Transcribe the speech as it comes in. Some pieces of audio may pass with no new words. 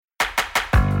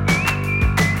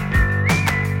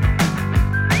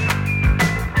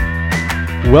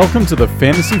Welcome to the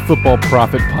Fantasy Football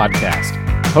Profit Podcast,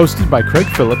 hosted by Craig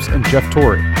Phillips and Jeff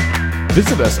Torrey.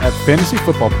 Visit us at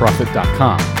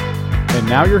fantasyfootballprofit.com. And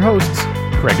now your hosts,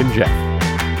 Craig and Jeff.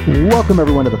 Welcome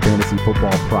everyone to the Fantasy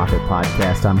Football Profit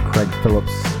Podcast. I'm Craig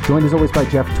Phillips, joined as always by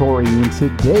Jeff Torrey, and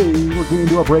today we're getting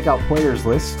into a breakout players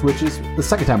list, which is the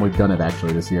second time we've done it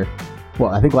actually this year.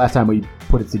 Well, I think last time we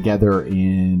put it together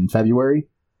in February.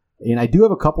 And I do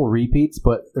have a couple repeats,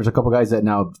 but there's a couple guys that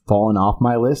now have fallen off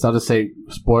my list. I'll just say,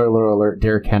 spoiler alert,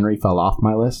 Derrick Henry fell off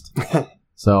my list.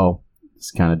 So, it's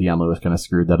kind of Deion Lewis kind of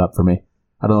screwed that up for me.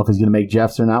 I don't know if he's going to make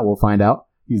Jeff's or not. We'll find out.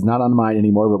 He's not on mine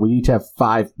anymore, but we each have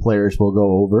 5 players we'll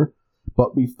go over.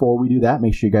 But before we do that,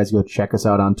 make sure you guys go check us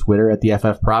out on Twitter at the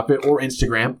FF Profit or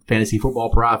Instagram, Fantasy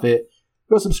Football Profit.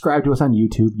 Go subscribe to us on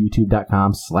YouTube,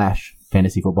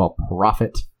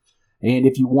 youtube.com/fantasyfootballprofit. And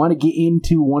if you want to get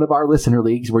into one of our listener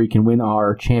leagues where you can win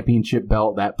our championship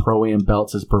belt, that Pro-Am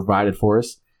belts is provided for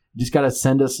us, you just got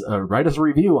to write us a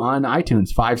review on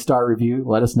iTunes, 5-star review.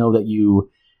 Let us know that you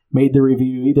made the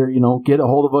review. Either, get a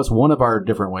hold of us one of our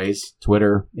different ways,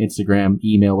 Twitter, Instagram,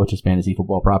 email, which is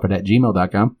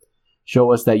fantasyfootballprofit@gmail.com.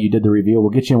 Show us that you did the review.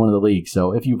 We'll get you in one of the leagues.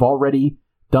 So if you've already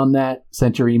done that,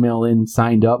 sent your email in,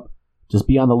 signed up, just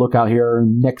be on the lookout here.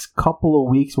 Next couple of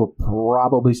weeks, we'll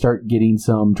probably start getting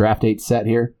some draft dates set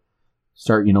here.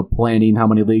 Start, planning how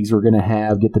many leagues we're going to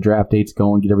have, get the draft dates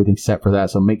going, get everything set for that.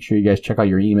 So make sure you guys check out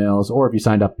your emails, or if you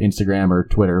signed up Instagram or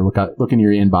Twitter, look in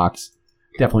your inbox.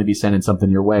 Definitely be sending something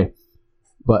your way.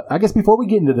 But I guess before we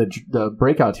get into the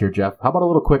breakouts here, Jeff, how about a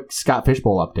little quick Scott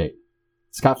Fishbowl update?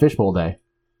 Scott Fishbowl Day.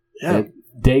 Yeah.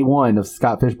 Day 1 of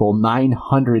Scott Fishbowl,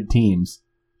 900 teams.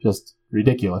 Just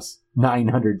ridiculous.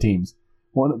 900 teams.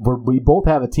 We both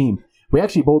have a team.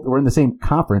 We're in the same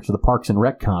conference, the Parks and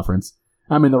Rec conference.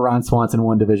 I'm in the Ron Swanson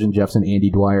 1 division. Jeff's in Andy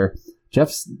Dwyer.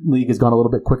 Jeff's league has gone a little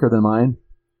bit quicker than mine.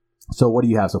 So what do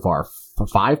you have so far?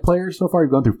 5 players so far?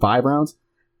 You've gone through 5 rounds?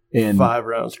 5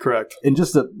 rounds, correct. And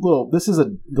just the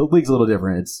league's a little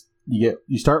different. You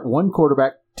start 1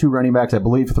 quarterback, 2 running backs, I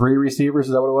believe 3 receivers.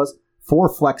 Is that what it was? 4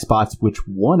 flex spots, which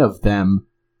one of them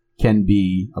can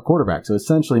be a quarterback. So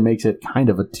essentially makes it kind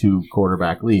of a 2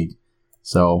 quarterback league.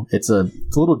 So it's a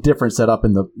little different setup,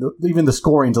 and even the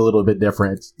scoring's a little bit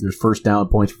different. There's first down,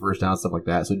 points for first down, stuff like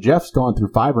that. So Jeff's gone through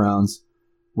 5 rounds.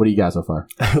 What do you got so far?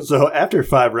 So after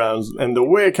 5 rounds, and the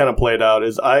way it kind of played out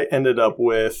is I ended up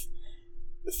with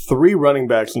 3 running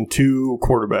backs and 2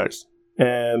 quarterbacks.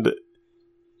 And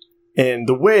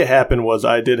the way it happened was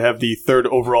I did have the 3rd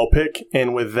overall pick,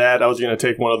 and with that I was going to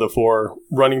take one of the 4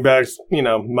 running backs.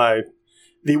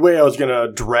 The way I was going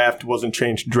to draft wasn't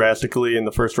changed drastically in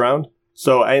the first round.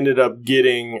 So I ended up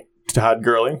getting Todd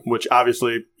Gurley, which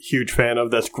obviously huge fan of.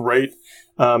 That's great.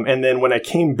 And then when I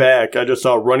came back, I just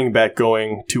saw running back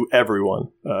going to everyone.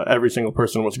 Every single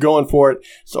person was going for it.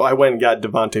 So I went and got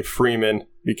Devontae Freeman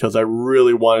because I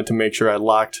really wanted to make sure I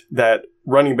locked that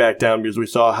running back down because we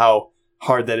saw how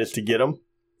hard that is to get him.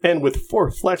 And with 4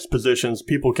 flex positions,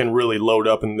 people can really load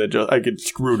up and I get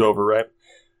screwed over, right?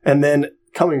 And then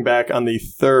coming back on the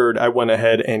 3rd, I went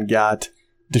ahead and got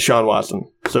Deshaun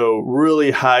Watson. So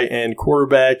really high-end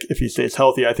quarterback. If he stays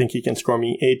healthy, I think he can score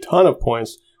me a ton of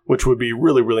points, which would be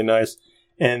really, really nice.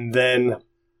 And then,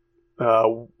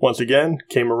 once again,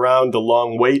 came around the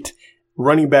long wait.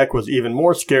 Running back was even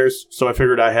more scarce, so I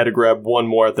figured I had to grab one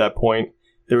more at that point.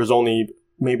 There was only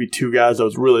maybe 2 guys I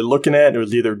was really looking at. It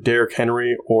was either Derrick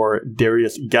Henry or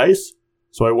Darius Geis.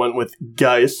 So I went with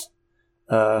Geis.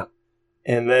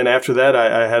 And then after that,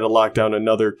 I had to lock down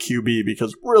another QB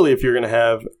because really if you're going to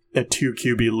have a 2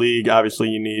 QB league, obviously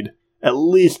you need at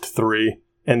least 3.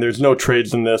 And there's no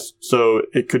trades in this, so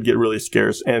it could get really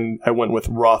scarce. And I went with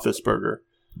Roethlisberger.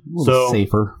 So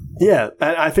safer. Yeah,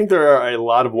 and I think there are a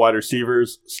lot of wide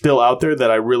receivers still out there that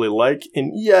I really like.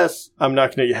 And yes, I'm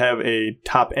not going to have a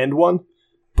top-end one,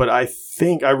 but I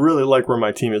think I really like where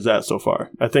my team is at so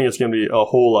far. I think it's going to be a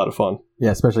whole lot of fun.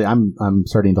 Yeah, especially I'm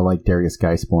starting to like Darius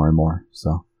Geis more and more.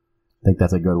 So I think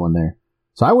that's a good one there.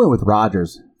 So I went with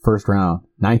Rodgers, 1st round,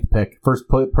 9th pick, first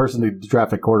person to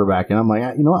draft a quarterback. And I'm like,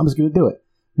 I'm just going to do it.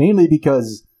 Mainly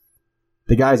because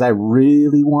the guys I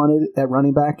really wanted at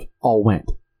running back all went,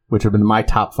 which have been my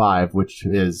top 5, which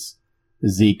is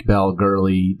Zeke, Bell,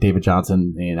 Gurley, David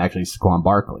Johnson, and actually Saquon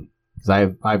Barkley.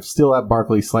 Because I still have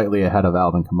Barkley slightly ahead of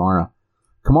Alvin Kamara.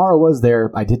 Kamara was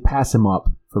there. I did pass him up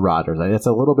for Rodgers. That's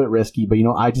a little bit risky, but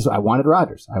I wanted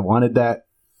Rodgers. I wanted that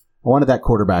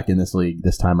quarterback in this league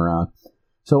this time around.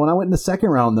 So when I went in the 2nd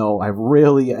round, though, I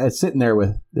was sitting there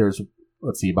with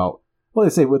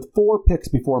with 4 picks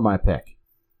before my pick.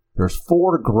 There's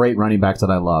 4 great running backs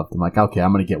that I loved. I'm like, okay,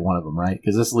 I'm going to get one of them, right?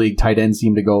 Because this league, tight ends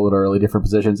seemed to go a little early, different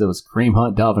positions. It was Kareem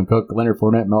Hunt, Dalvin Cook, Leonard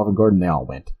Fournette, Melvin Gordon. They all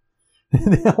went.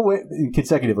 They all went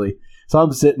consecutively. So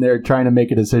I'm sitting there trying to make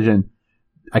a decision.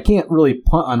 I can't really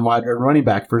punt on wide running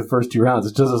back for the first 2 rounds.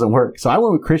 It just doesn't work. So I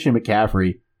went with Christian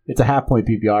McCaffrey. It's a half-point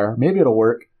PPR. Maybe it'll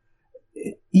work.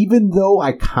 Even though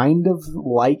I kind of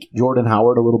like Jordan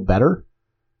Howard a little better,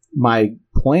 my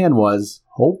plan was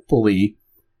hopefully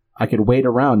I could wait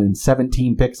around and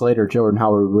 17 picks later, Jordan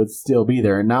Howard would still be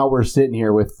there. And now we're sitting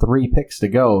here with 3 picks to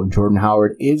go, and Jordan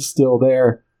Howard is still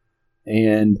there.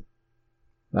 And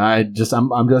I'm just waiting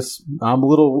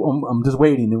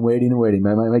and waiting and waiting.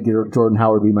 I might get Jordan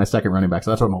Howard be my second running back,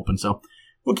 so that's what I'm hoping. So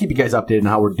we'll keep you guys updated on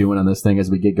how we're doing on this thing as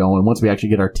we get going. Once we actually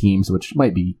get our teams, which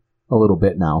might be a little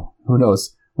bit now. Who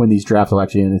knows when these drafts will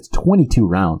actually end? It's 22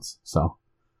 rounds, so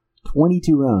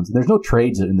 22 rounds. There's no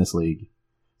trades in this league.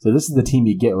 So this is the team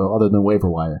you get other than waiver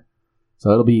wire.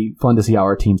 So it'll be fun to see how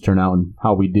our teams turn out and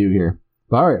how we do here.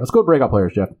 But all right, let's go breakout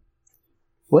players, Jeff.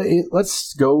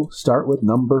 Let's go start with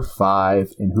number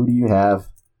 5. And who do you have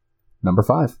number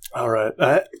 5? All right.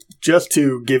 Just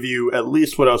to give you at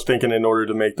least what I was thinking in order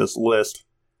to make this list,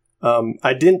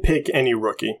 I didn't pick any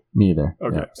rookie. Me either.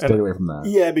 Okay. Yeah, stay away from that.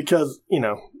 Yeah, because,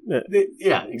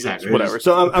 yeah, exactly. Whatever.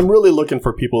 So I'm really looking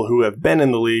for people who have been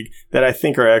in the league that I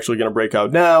think are actually going to break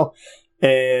out now.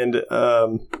 And,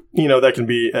 that can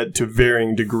be to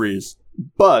varying degrees.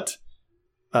 But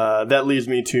that leads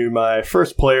me to my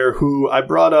first player who I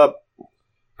brought up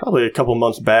probably a couple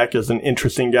months back as an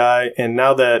interesting guy. And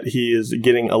now that he is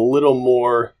getting a little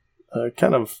more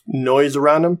kind of noise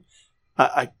around him,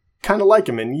 I kind of like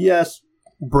him. And yes,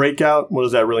 breakout, what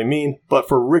does that really mean? But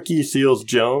for Ricky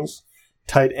Seals-Jones,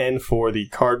 tight end for the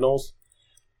Cardinals,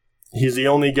 he's the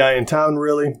only guy in town,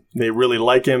 really. They really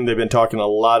like him. They've been talking a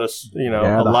lot of,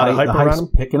 a lot of hype around him.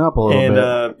 Picking up a little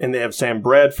bit. And they have Sam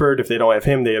Bradford. If they don't have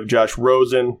him, they have Josh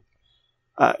Rosen.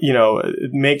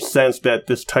 It makes sense that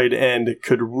this tight end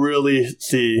could really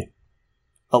see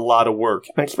a lot of work.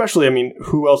 And especially,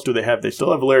 who else do they have? They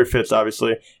still have Larry Fitz,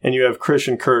 obviously. And you have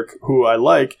Christian Kirk, who I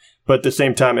like, but at the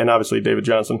same time, and obviously David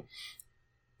Johnson.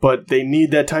 But they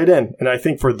need that tight end. And I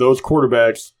think for those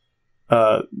quarterbacks,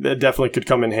 that definitely could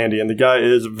come in handy. And the guy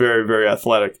is very, very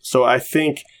athletic. So I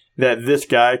think that this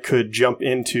guy could jump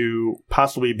into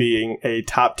possibly being a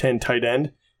top 10 tight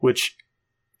end, which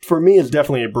for me is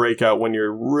definitely a breakout when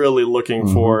you're really looking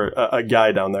for a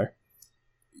guy down there.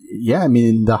 Yeah,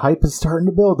 the hype is starting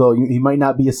to build, though. He might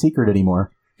not be a secret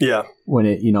anymore. Yeah. When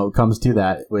it, comes to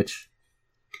that, which,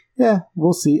 yeah,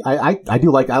 we'll see. I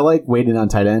like waiting on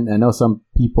tight end. I know some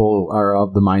people are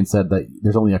of the mindset that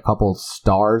there's only a couple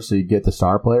stars, so you get the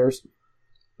star players.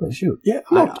 But shoot. Yeah,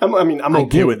 I'm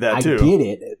okay with that, too. I get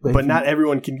it. But not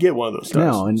everyone can get one of those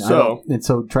stars. No, and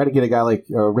so try to get a guy like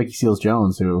Ricky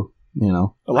Seals-Jones who, a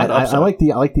lot of upside. I like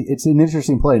the. It's an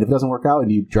interesting play. And if it doesn't work out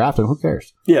and you draft him, who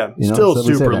cares? Yeah, still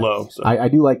super low. So. I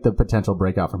do like the potential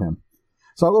breakout from him.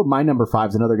 So I'll go with my number 5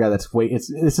 is another guy that's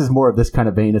this is more of this kind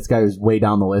of vein. This guy who's way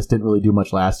down the list, didn't really do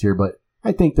much last year, but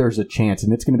I think there's a chance,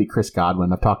 and it's going to be Chris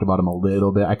Godwin. I've talked about him a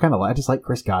little bit. I just like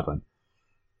Chris Godwin.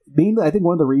 I think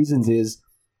one of the reasons is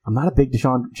I'm not a big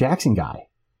Deshaun Jackson guy,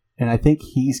 and I think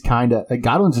he's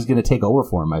Godwin's is going to take over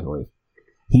for him, I believe.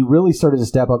 He really started to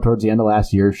step up towards the end of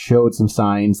last year, showed some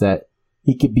signs that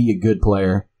he could be a good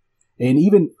player. And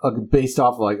even based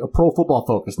off like a Pro Football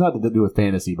Focus, not to do with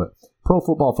fantasy, but Pro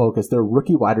Football Focus, their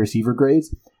rookie wide receiver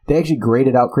grades, they actually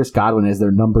graded out Chris Godwin as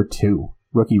their number 2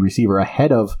 rookie receiver,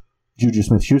 ahead of Juju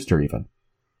Smith-Schuster even.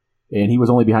 And he was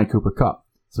only behind Cooper Kupp.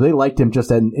 So they liked him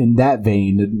just in that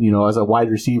vein, as a wide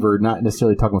receiver, not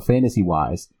necessarily talking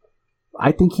fantasy-wise.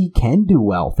 I think he can do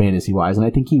well fantasy-wise, and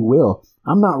I think he will.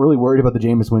 I'm not really worried about the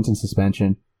Jameis Winston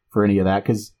suspension for any of that,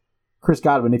 because Chris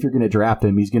Godwin, if you're going to draft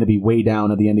him, he's going to be way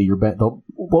down at the end of your bet.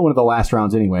 One of the last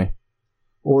rounds anyway.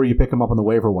 Or you pick him up on the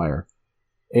waiver wire.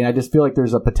 And I just feel like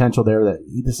there's a potential there that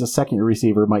this is a second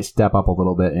receiver might step up a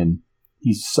little bit, and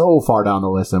he's so far down the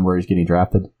list than where he's getting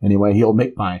drafted. Anyway, he'll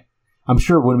make I'm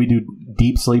sure when we do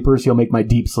deep sleepers, he'll make my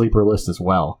deep sleeper list as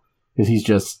well. Because he's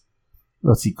just,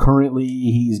 let's see, currently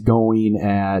he's going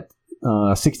at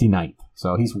 69th.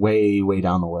 So he's way, way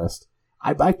down the list.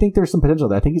 I think there's some potential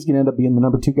there. I think he's going to end up being the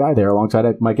number 2 guy there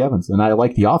alongside Mike Evans. And I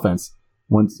like the offense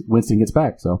once Winston gets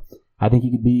back. So I think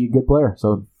he could be a good player.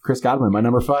 So Chris Godwin, my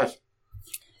number 5.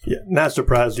 Yeah, not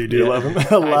surprised you do love him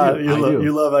a lot.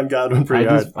 You love on Godwin pretty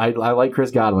hard. I like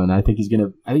Chris Godwin. I think he's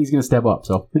gonna step up.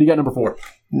 So who do you got number 4?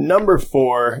 Number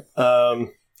 4, I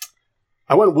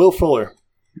went Will Fuller.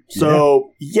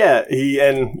 So,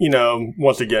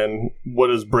 once again, what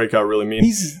does breakout really mean?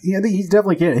 I think he's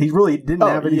definitely can. He really didn't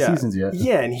have any seasons yet.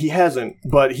 Yeah, and he hasn't,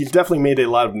 but he's definitely made a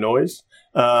lot of noise.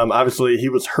 Obviously, he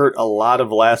was hurt a lot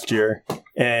of last year,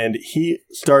 and he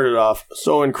started off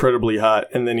so incredibly hot,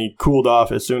 and then he cooled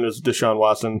off as soon as Deshaun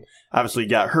Watson obviously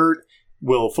got hurt.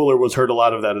 Will Fuller was hurt a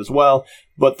lot of that as well.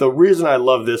 But the reason I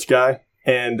love this guy,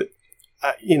 and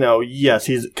yes,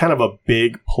 he's kind of a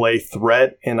big play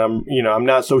threat, and I'm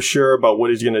not so sure about what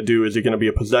he's going to do. Is he going to be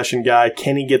a possession guy?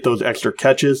 Can he get those extra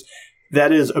catches?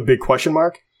 That is a big question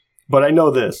mark. But I know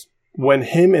this: when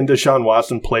him and Deshaun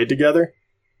Watson played together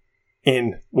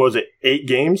in 8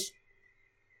 games,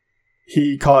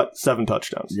 he caught 7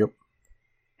 touchdowns. Yep.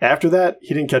 After that,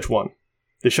 he didn't catch one.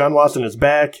 Deshaun Watson is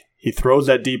back. He throws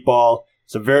that deep ball.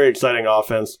 It's a very exciting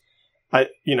offense.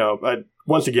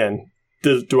 Once again,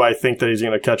 do I think that he's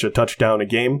going to catch a touchdown a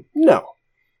game? No.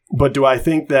 But do I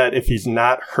think that if he's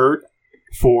not hurt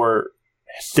for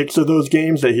 6 of those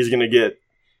games that he's going to get,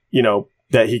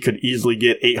 that he could easily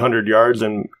get 800 yards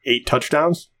and 8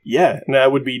 touchdowns? Yeah. And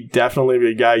that would be definitely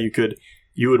a guy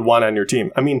you would want on your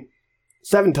team. I mean,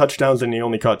 7 touchdowns and he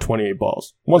only caught 28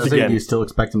 balls. Once again, do you still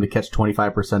expect him to catch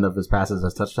 25% of his passes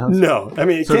as touchdowns? No, I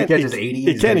mean, so he catches 80.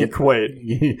 It can't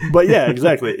equate. But yeah,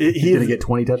 exactly. He's going to get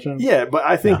 20 touchdowns. Yeah, but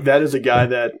I think that is a guy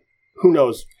that, who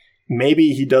knows?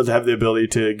 Maybe he does have the ability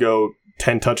to go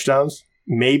 10 touchdowns.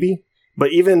 Maybe,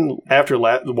 but even after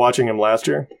watching him last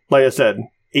year, like I said,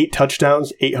 8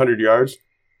 touchdowns, 800 yards,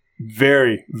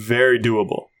 very, very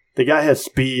doable. The guy has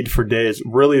speed for days.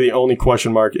 Really, the only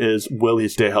question mark is, will he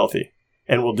stay healthy?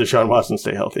 And will Deshaun Watson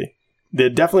stay healthy? They're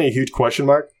definitely a huge question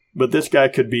mark, but this guy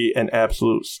could be an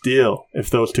absolute steal if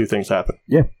those 2 things happen.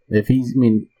 Yeah, if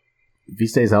he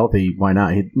stays healthy, why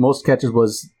not? Most catches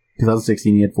was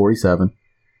 2016, he had 47.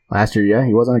 Last year,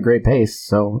 he was on a great pace.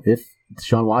 So if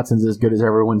Deshaun Watson's as good as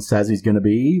everyone says he's going to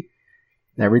be,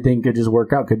 everything could just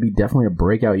work out. Could be definitely a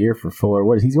breakout year for Fuller.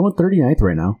 He's going 39th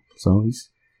right now. So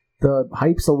the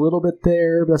hype's a little bit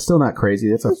there, but that's still not crazy.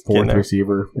 That's a 4th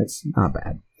receiver. It's not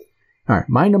bad. All right,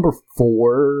 my number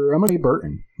 4, I'm going to be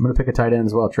Burton. I'm going to pick a tight end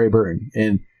as well, Trey Burton.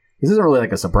 And this isn't really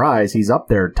like a surprise. He's up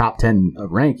there, top 10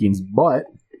 rankings, but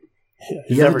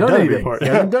he hasn't done anything. He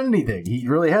hasn't done anything. He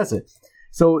really hasn't.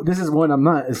 So this is one I'm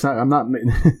not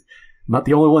not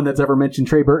the only one that's ever mentioned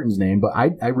Trey Burton's name, but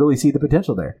I really see the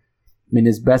potential there. I mean,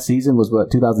 his best season was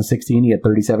 2016. He had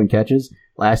 37 catches.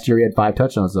 Last year he had 5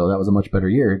 touchdowns, though. That was a much better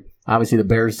year. Obviously, the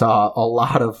Bears saw a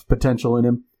lot of potential in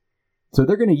him. So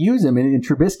they're going to use him, and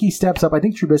Trubisky steps up. I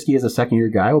think Trubisky as a second-year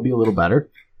guy will be a little better.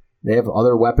 They have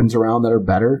other weapons around that are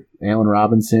better. Allen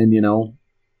Robinson,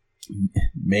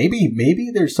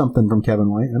 maybe there's something from Kevin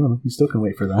White. I don't know. You still can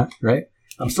wait for that, right?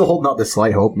 I'm still holding out this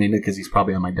slight hope, mainly because he's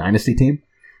probably on my dynasty team.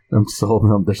 I'm still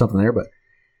holding out there's something there, but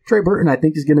Trey Burton, I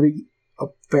think, is going to be a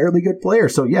fairly good player.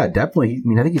 So, yeah, definitely.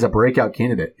 I think he's a breakout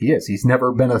candidate. He is. He's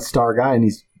never been a star guy, and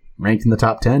he's ranked in the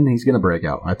top 10. He's going to break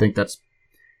out. I think that's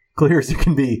clear as it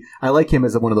can be. I like him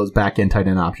as one of those back-end tight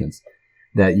end options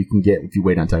that you can get if you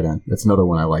wait on tight end. That's another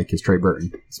one I like is Trey Burton,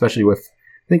 especially with,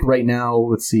 I think right now,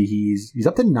 let's see, he's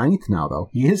up to 9th now, though.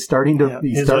 He is starting to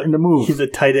to move. He's a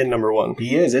tight end number 1.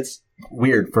 He is. It's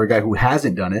weird for a guy who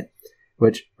hasn't done it,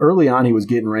 which early on he was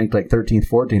getting ranked like 13th,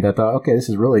 14th. I thought, okay, this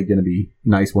is really going to be a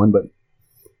nice one, but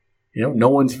no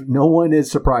one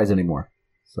is surprised anymore.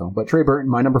 So, but Trey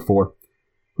Burton, my number 4.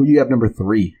 Who do you have number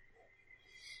 3?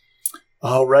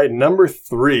 All right, number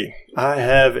 3. I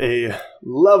have a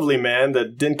lovely man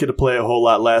that didn't get to play a whole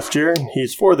lot last year.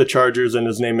 He's for the Chargers, and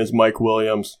his name is Mike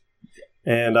Williams.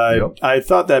 And I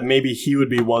thought that maybe he would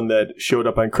be one that showed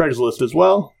up on Craigslist as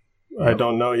well. Yep. I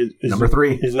don't know. Number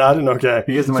 3. He's not an okay.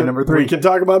 He is my number 3. We can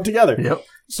talk about him together. Yep.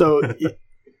 So,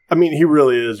 he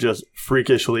really is just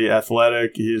freakishly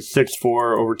athletic. He's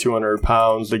 6'4", over 200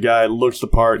 pounds. The guy looks the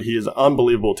part. He is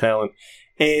unbelievable talent.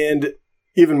 And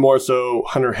even more so,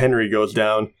 Hunter Henry goes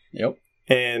down. Yep.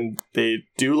 And they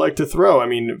do like to throw.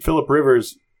 Phillip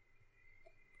Rivers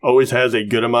always has a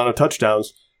good amount of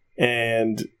touchdowns.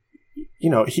 And,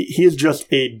 he is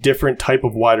just a different type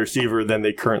of wide receiver than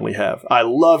they currently have. I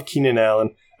love Keenan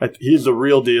Allen. He's the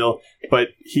real deal. But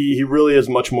he really is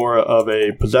much more of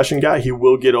a possession guy. He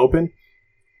will get open.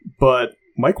 But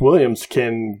Mike Williams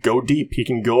can go deep. He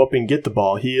can go up and get the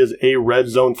ball. He is a red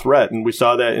zone threat. And we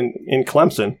saw that in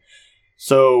Clemson.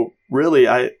 So, really,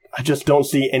 I just don't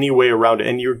see any way around it.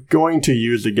 And you're going to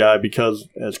use the guy because,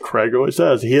 as Craig always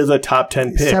says, he is a top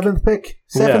 10 pick. 7th pick.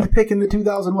 7th pick in the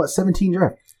 2017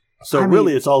 draft. So,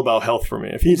 really, it's all about health for me.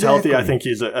 If he's healthy, I think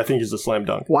he's a slam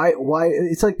dunk. Why?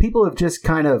 It's like people have just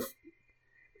kind of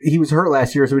he was hurt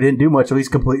last year, so he didn't do much. So he's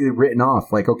completely written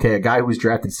off. Like, okay, a guy who was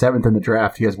drafted 7th in the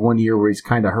draft, he has 1 year where he's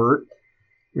kind of hurt.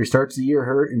 Where he starts the year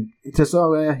hurt, and it's just,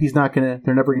 he's not going to,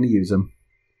 they're never going to use him.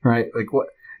 Right? Like, what?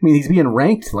 I mean, he's being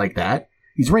ranked like that.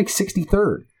 He's ranked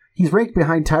 63rd. He's ranked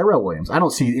behind Tyrell Williams. I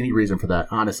don't see any reason for that.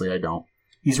 Honestly, I don't.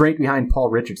 He's ranked behind Paul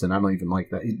Richardson. I don't even like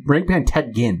that. He's ranked behind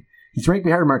Ted Ginn. He's ranked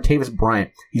behind Martavis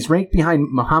Bryant. He's ranked behind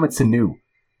Mohamed Sanu.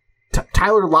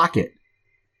 Tyler Lockett.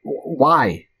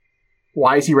 Why?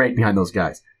 Why is he ranked behind those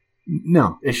guys?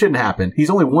 No, it shouldn't happen. He's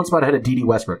only one spot ahead of D.D.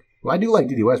 Westbrook. Well, I do like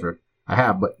D.D. Westbrook. I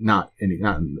have, but not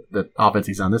in the offense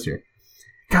he's on this year.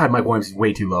 God, Mike Williams is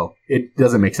way too low. It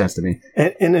doesn't make sense to me.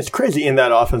 And it's crazy in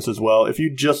that offense as well. If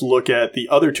you just look at the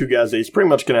other two guys that he's pretty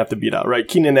much going to have to beat out, right?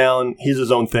 Keenan Allen, he's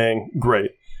his own thing.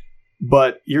 Great.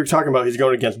 But you're talking about he's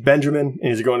going against Benjamin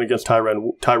and he's going against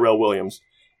Tyrell Williams.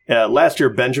 Last year,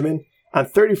 Benjamin, on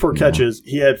 34 catches,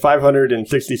 he had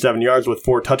 567 yards with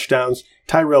 4 touchdowns.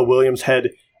 Tyrell Williams had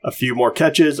a few more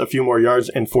catches, a few more yards,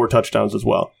 and 4 touchdowns as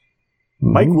well.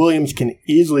 Mike Williams can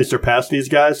easily surpass these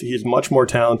guys. He's much more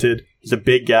talented. He's a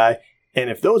big guy.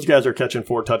 And if those guys are catching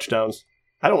 4 touchdowns,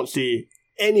 I don't see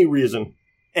any reason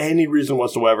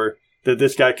whatsoever that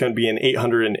this guy can be an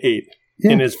 808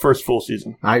 in his first full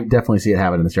season. I definitely see it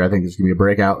happening this year. I think it's going to be a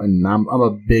breakout, and I'm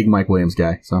a big Mike Williams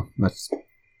guy. So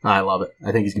I love it.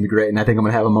 I think he's going to be great, and I think I'm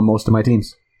going to have him on most of my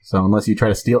teams. So unless you try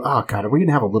to steal, oh God, are we going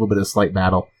to have a little bit of slight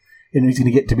battle? And he's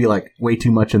going to get to be like way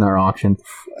too much in our auction.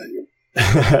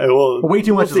 Well, way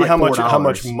too much. We'll see like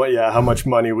how much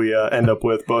money we end up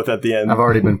with both at the end. I've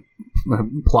already been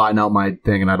plotting out my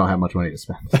thing, and I don't have much money to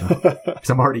spend.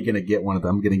 So I'm already going to get one of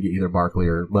them. I'm going to get either Barkley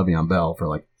or Le'Veon Bell for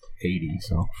like 80.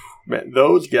 So, man,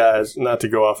 those guys. Not to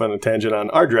go off on a tangent on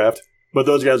our draft, but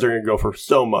those guys are going to go for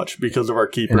so much because of our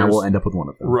keepers. And I will end up with one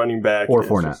of them. Running back or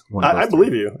Fournette. I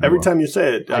believe you. Every time you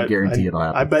say it, I guarantee it'll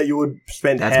happen. I bet you would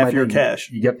spend half your cash.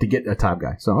 You have to get a top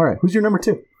guy. So, all right, who's your number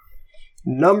 2?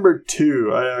 Number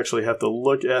 2, I actually have to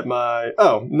look at my...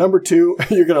 Oh, number 2,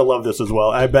 you're going to love this as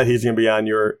well. I bet he's going to be on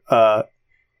your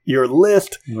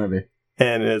list. Maybe.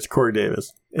 And it's Corey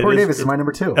Davis. Corey Davis is my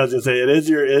number 2. I was going to say, it is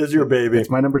your baby.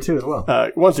 It's my number 2 as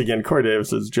well. Once again, Corey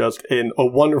Davis is just a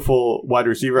wonderful wide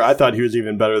receiver. I thought he was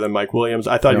even better than Mike Williams.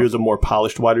 I thought he was a more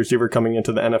polished wide receiver coming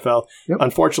into the NFL. Yep.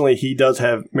 Unfortunately, he does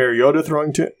have Mariota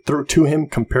throwing to him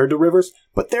compared to Rivers,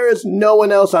 but there is no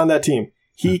one else on that team.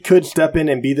 He could step in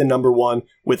and be the number 1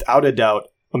 without a doubt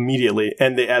immediately,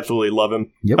 and they absolutely love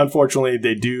him. Yep. Unfortunately,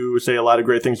 they do say a lot of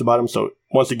great things about him, so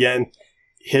once again,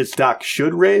 his stock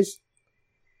should raise,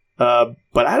 but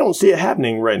I don't see it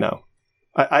happening right now.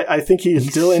 I think he's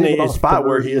still in a spot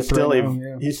where he is still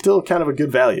he's still kind of a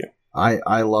good value.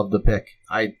 I love the pick.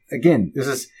 I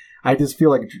just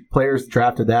feel like players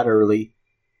drafted that early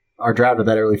are drafted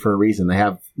that early for a reason. They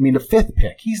have, the 5th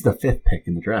pick. He's the 5th pick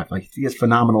in the draft. Like, he has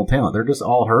phenomenal talent. They're just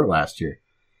all hurt last year.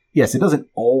 Yes, it doesn't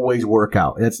always work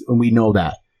out. We know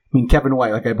that. Kevin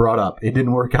White, like I brought up, it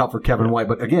didn't work out for Kevin White.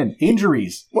 But again,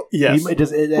 injuries. Well, yes.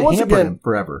 It hampered him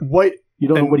forever. White. You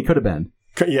don't know what he could have been.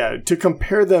 Yeah, to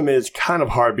compare them is kind of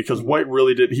hard because White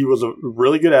really did. He was a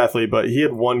really good athlete, but he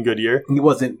had one good year. He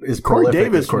wasn't as Corey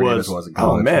Davis was in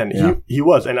college. Oh man, yeah. he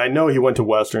was, and I know he went to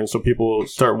Western, so people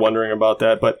start wondering about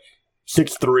that. But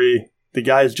 6'3", the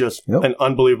guy is just an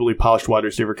unbelievably polished wide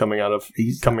receiver coming out of college.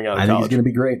 I think he's going to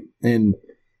be great, and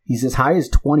he's as high as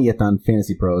 20th on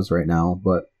Fantasy Pros right now.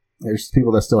 But there's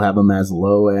people that still have him as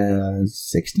low as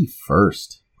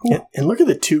 61st. And look at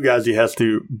the 2 guys he has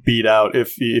to beat out,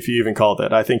 if you even call it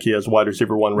that. I think he has wide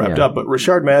receiver 1 wrapped up, but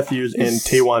Rashard Matthews and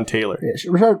Taywan Taylor. Yeah,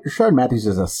 Rashard Matthews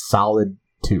is a solid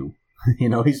 2.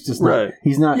 He's just not, right.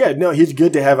 He's not. Yeah, no, he's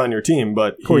good to have on your team,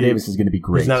 but Corey Davis is going to be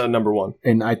great. He's not a number 1.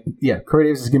 And Corey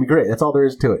Davis is going to be great. That's all there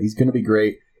is to it. He's going to be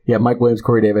great. Yeah, Mike Williams,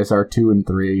 Corey Davis are 2 and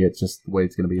 3. It's just the way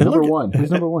it's going to be. Number 1.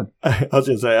 Who's number 1? I was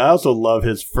going to say, I also love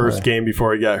his first game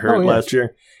before he got hurt last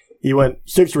year. He went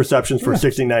 6 receptions for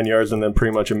 69 yards and then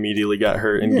pretty much immediately got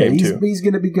hurt in game 2. He's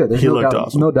going to be good. There's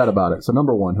no doubt about it. So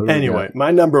number 1. Anyway,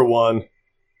 my number 1,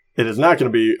 it is not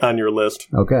going to be on your list.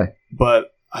 Okay.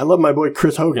 But I love my boy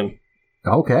Chris Hogan.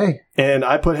 Okay. And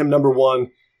I put him number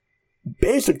 1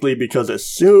 basically because as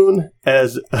soon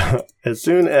as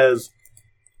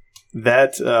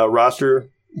that roster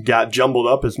got jumbled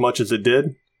up as much as it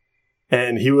did,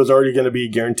 and he was already going to be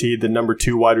guaranteed the number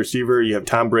 2 wide receiver. You have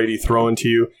Tom Brady throwing to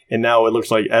you, and now it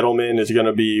looks like Edelman is going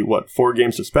to be,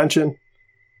 4-game suspension?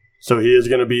 So he is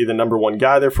going to be the number 1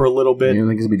 guy there for a little bit. You don't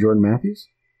think it's going to be Jordan Matthews?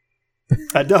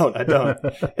 I don't.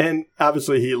 And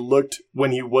obviously he looked,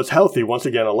 when he was healthy, once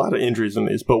again, a lot of injuries in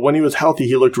these, but when he was healthy,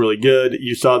 he looked really good.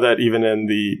 You saw that even in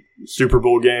the Super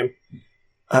Bowl game.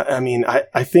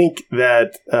 I think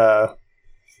that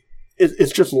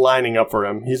it's just lining up for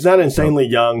him. He's not insanely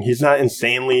young. He's not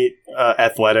insanely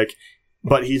athletic,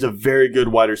 but he's a very good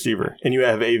wide receiver. And you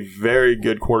have a very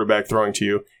good quarterback throwing to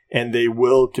you, and they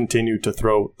will continue to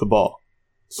throw the ball.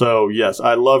 So, yes,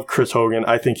 I love Chris Hogan.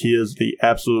 I think he is the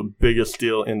absolute biggest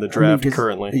steal in the draft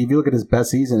currently. If you look at his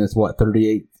best season, it's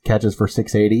 38 catches for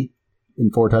 680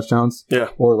 and 4 touchdowns? Yeah.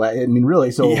 Or, I mean,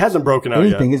 really, so... He hasn't broken out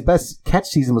yet. His best catch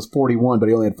season was 41, but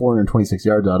he only had 426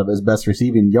 yards out of it. His best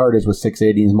receiving yardage was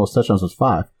 680, and his most touchdowns was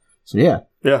 5. So, yeah.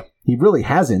 Yeah. He really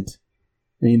hasn't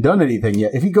done anything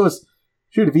yet. If he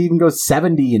even goes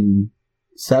 70 and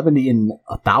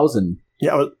 1,000...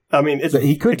 Yeah, I mean,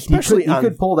 he could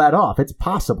pull that off. It's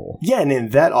possible. Yeah, and in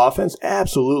that offense,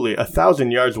 absolutely, 1,000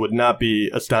 yards would not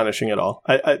be astonishing at all.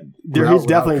 He's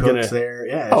definitely going to.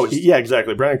 Yeah. Yeah,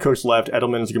 exactly. Brandon Cooks left.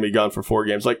 Edelman is going to be gone for 4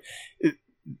 games.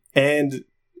 And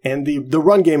the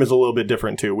run game is a little bit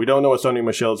different too. We don't know what Sonny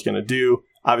Michel is going to do.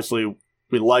 Obviously,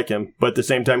 we like him, but at the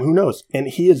same time, who knows? And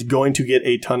he is going to get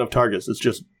a ton of targets. It's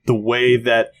just the way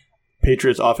that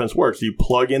Patriots offense works. You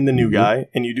plug in the new guy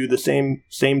and you do the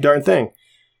same darn thing.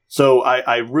 So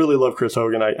I really love Chris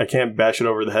Hogan. I can't bash it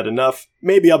over the head enough.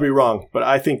 Maybe I'll be wrong, but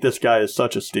I think this guy is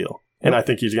such a steal. And I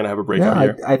think he's going to have a breakout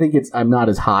year. I think I'm not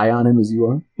as high on him as you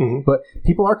are, but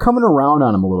people are coming around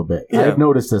on him a little bit. Yeah. I've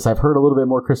noticed this. I've heard a little bit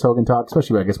more Chris Hogan talk,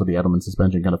 especially I guess with the Edelman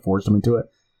suspension kind of forced him into it.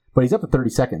 But he's up to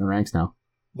 32nd in the ranks now.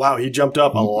 Wow, he jumped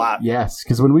up a lot. Yes,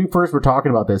 because when we first were talking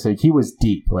about this, he was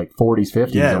deep, 40s,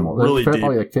 50s. Yeah, almost. really deep.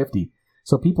 Probably 50.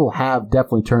 So people have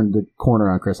definitely turned the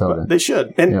corner on Chris Hogan. They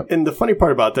should. And the funny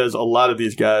part about that is a lot of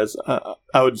these guys,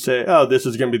 I would say, this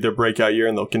is going to be their breakout year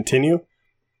and they'll continue.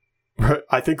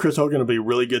 I think Chris Hogan will be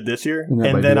really good this year,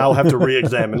 and then I'll have to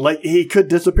re-examine. He could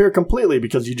disappear completely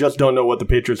because you just don't know what the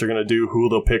Patriots are going to do, who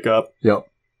they'll pick up. Yep.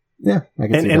 Yeah, I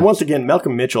can see that. And once again,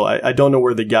 Malcolm Mitchell, I don't know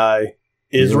where the guy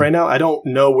is right now. I don't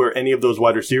know where any of those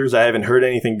wide receivers, I haven't heard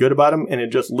anything good about him, and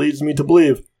it just leads me to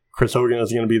believe Chris Hogan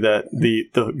is going to be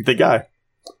the guy.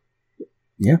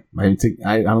 Yeah, I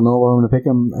don't know if I'm going to pick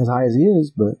him as high as he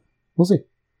is, but we'll see.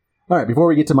 All right, before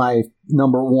we get to my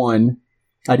number 1,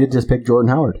 I did just pick Jordan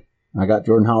Howard. I got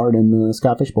Jordan Howard in the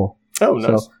Scott Fish Bowl. Oh,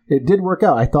 nice. So it did work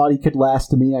out. I thought he could last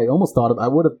to me. I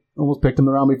would have almost picked him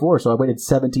the round before, so I waited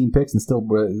 17 picks and still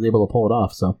was able to pull it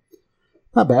off. So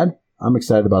not bad. I'm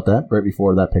excited about that. Right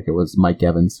before that pick, it was Mike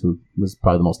Evans, who was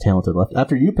probably the most talented left.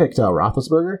 After you picked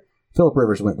Roethlisberger, Phillip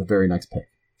Rivers went the very next pick.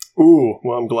 Ooh,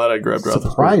 well, I'm glad I grabbed Roethlisberger.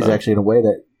 Surprised, actually, in a way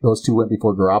that those two went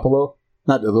before Garoppolo.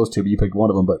 Not those two, but you picked one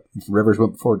of them, but Rivers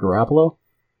went before Garoppolo.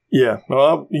 Yeah.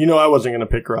 Well, I wasn't going to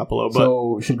pick Garoppolo. But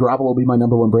So, should Garoppolo be my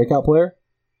number 1 breakout player?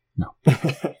 No.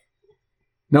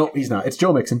 No, he's not. It's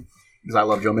Joe Mixon, because I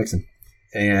love Joe Mixon.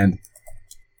 And,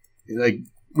 we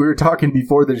were talking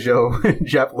before the show, and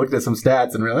Jeff looked at some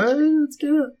stats and realized, it's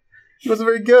good. He wasn't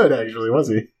very good, actually, was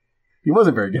he? He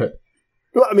wasn't very good.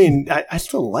 Well, I mean, I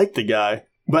still like the guy.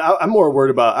 But I'm more worried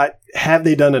about have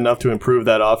they done enough to improve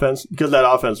that offense? Because that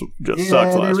offense just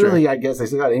sucks last year. I guess they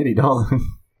still got Andy Dalton.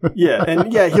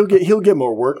 He'll get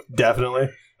more work, definitely.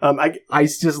 I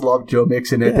just love Joe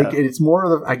Mixon. I think it's more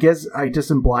of the. I guess I just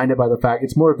am blinded by the fact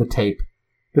it's more of the tape.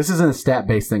 This isn't a stat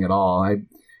based thing at all.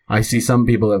 I see some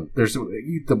people that there's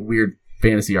the weird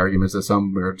fantasy arguments that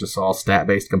some are just all stat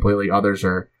based completely. Others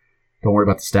are don't worry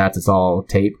about the stats. It's all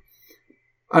tape.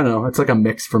 I don't know. It's like a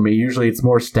mix for me. Usually it's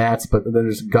more stats, but then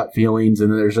there's gut feelings, and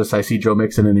then there's just I see Joe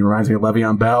Mixon, and he reminds me of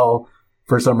Le'Veon Bell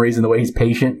for some reason, the way he's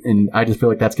patient, and I just feel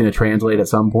like that's going to translate at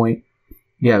some point.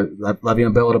 Yeah,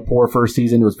 Le'Veon Bell had a poor first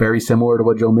season. It was very similar to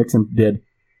what Joe Mixon did,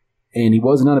 and he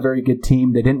wasn't on a very good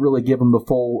team. They didn't really give him the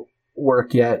full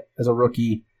work yet as a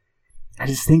rookie. I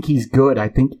just think he's good. I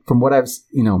think from what I've,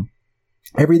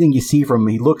 everything you see from him,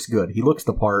 he looks good. He looks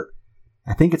the part.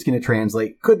 I think it's going to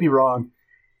translate. Could be wrong.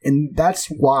 And that's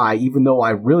why, even though I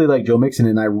really like Joe Mixon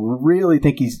and I really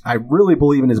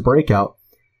believe in his breakout,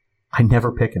 I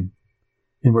never pick him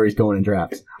in where he's going in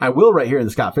drafts. I will right here in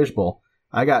the Scott Fish Bowl.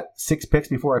 I got 6 picks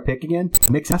before I pick again.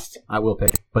 Mixed, I will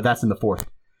pick, but that's in the 4th.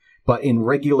 But in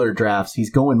regular drafts,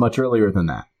 he's going much earlier than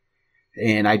that.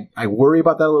 And I worry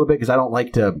about that a little bit because I don't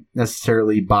like to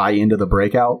necessarily buy into the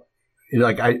breakout.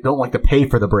 I don't like to pay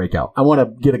for the breakout. I want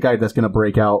to get a guy that's going to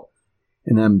break out.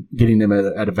 And I'm getting them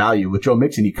at a value. With Joe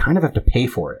Mixon, you kind of have to pay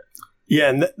for it. Yeah,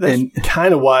 and that's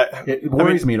kind of why... It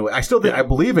worries me in a way. I still think I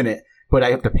believe in it, but I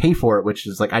have to pay for it, which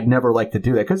is I'd never like to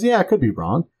do that. Because, I could be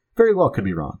wrong. Very well could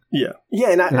be wrong. Yeah.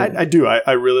 Yeah, and I do.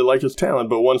 I really like his talent.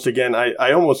 But once again,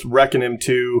 I almost reckon him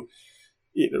to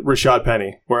Rashad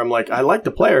Penny, where I'm like, I like the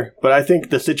player, but I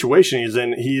think the situation he's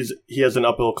in, he has an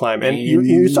uphill climb. And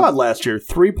you saw it last year,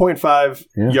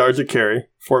 3.5 yards a carry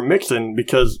for Mixon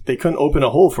because they couldn't open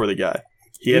a hole for the guy.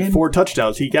 He had 4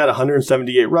 touchdowns. He got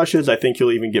 178 rushes. I think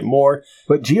he'll even get more.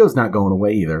 But Gio's not going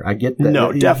away either. I get that.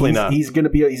 No, definitely not. He's going to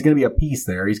be a piece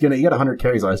there. He got 100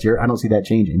 carries last year. I don't see that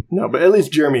changing. No, but at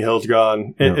least Jeremy Hill's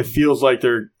gone. It feels like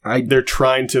they're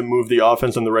trying to move the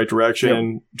offense in the right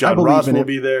direction. Yep. John Ross will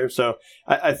be there. So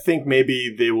I think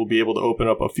maybe they will be able to open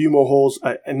up a few more holes.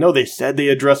 I know they said they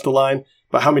addressed the line,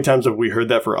 but how many times have we heard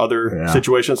that for other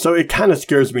situations? So it kind of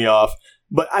scares me off.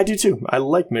 But I do too. I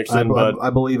like Mixon, but I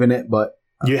believe in it, but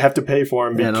you have to pay for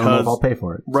him because I don't know if I'll pay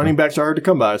for it. Running backs are hard to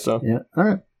come by. So yeah, all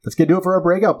right, let's get to it for our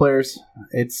breakout players.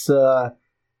 It's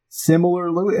similar.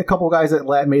 A couple guys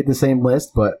that made the same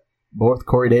list, but both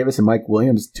Corey Davis and Mike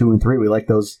Williams, 2 and 3. We like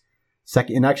those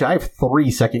second. And actually, I have 3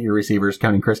 second-year receivers,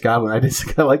 counting Chris Godwin. I just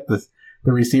kind of like the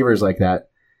receivers like that.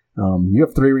 You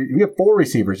have 4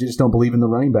 receivers. You just don't believe in the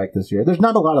running back this year. There's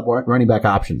not a lot of running back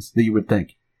options that you would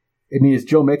think. I mean, it's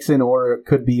Joe Mixon, or it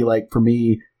could be like for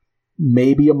me.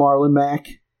 Maybe a Marlon Mack,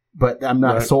 but I'm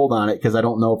not sold on it because I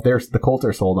don't know if the Colts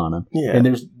are sold on him. Yeah. And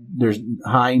there's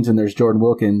Hines and there's Jordan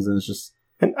Wilkins, and it's just.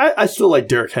 And I still like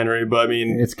Derrick Henry, but I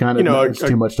mean, it's kind of it's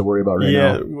too much to worry about right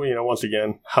now. Yeah, once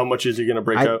again, how much is he going to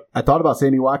break out? I thought about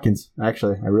Sammy Watkins.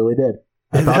 Actually, I really did.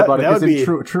 I thought about it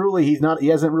because truly he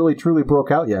hasn't really truly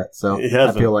broke out yet. So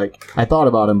I feel like I thought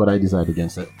about him, but I decided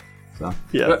against it. So.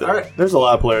 Yeah, there's a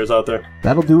lot of players out there.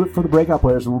 That'll do it for the breakout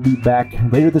players. We'll be back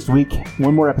later this week.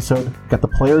 One more episode. Got the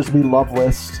players we love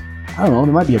list. I don't know.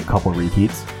 There might be a couple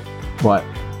repeats, but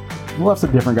we'll have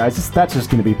some different guys. That's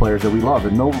just going to be players that we love,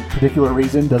 and no particular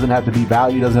reason. Doesn't have to be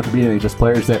value. Doesn't have to be anything. Just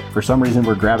players that for some reason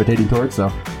we're gravitating towards.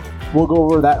 So we'll go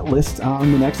over that list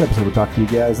on the next episode. We'll talk to you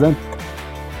guys then.